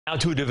Now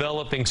to a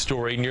developing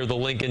story near the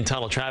Lincoln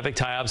Tunnel. Traffic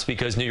tie-ups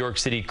because New York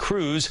City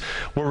crews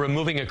were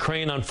removing a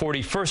crane on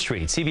 41st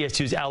Street. CBS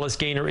 2's Alice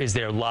Gaynor is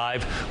there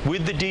live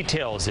with the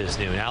details this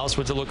noon. Alice,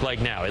 what's it look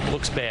like now? It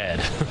looks bad.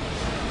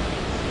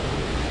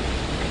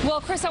 Well,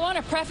 Chris, I want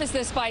to preface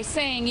this by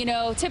saying,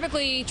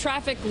 typically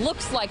traffic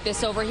looks like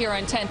this over here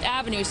on 10th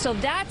Avenue, so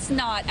that's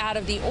not out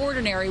of the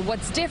ordinary.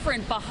 What's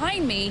different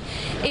behind me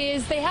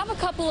is they have a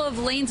couple of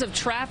lanes of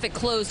traffic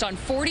closed on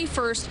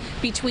 41st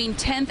between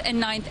 10th and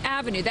 9th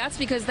Avenue. That's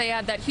because they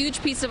have that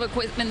huge piece of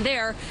equipment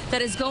there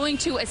that is going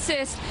to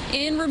assist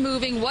in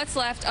removing what's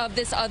left of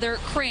this other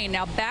crane.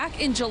 Now, back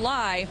in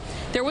July,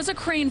 there was a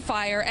crane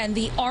fire, and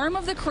the arm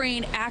of the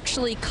crane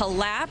actually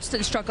collapsed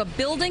and struck a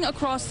building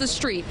across the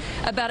street.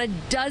 About a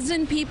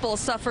dozen people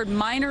suffered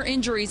minor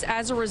injuries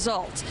as a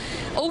result.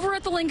 Over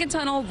at the Lincoln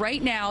Tunnel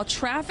right now,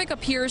 traffic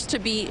appears to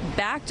be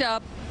backed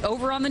up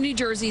over on the New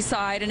Jersey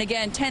side. And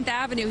again, 10th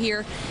Avenue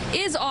here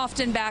is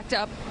often backed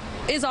up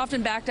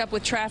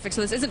with traffic,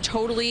 so this isn't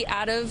totally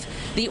out of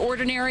the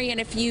ordinary.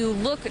 And if you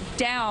look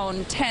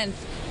down 10th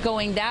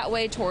going that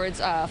way towards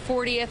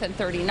 40th and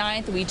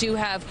 39th, we do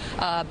have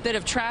a bit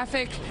of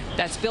traffic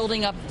that's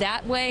building up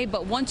that way.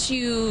 But once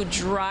you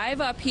drive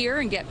up here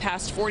and get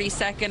past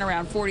 42nd,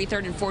 around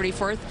 43rd and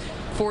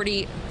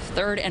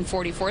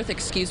 44th,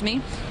 excuse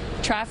me,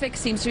 traffic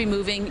seems to be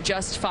moving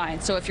just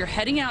fine. So if you're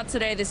heading out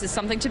today, this is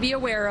something to be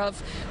aware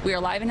of. We are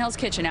live in Hell's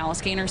Kitchen.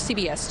 Alice Gaynor,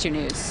 CBS 2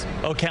 News.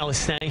 Okay,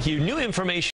 Alice, thank you. New information.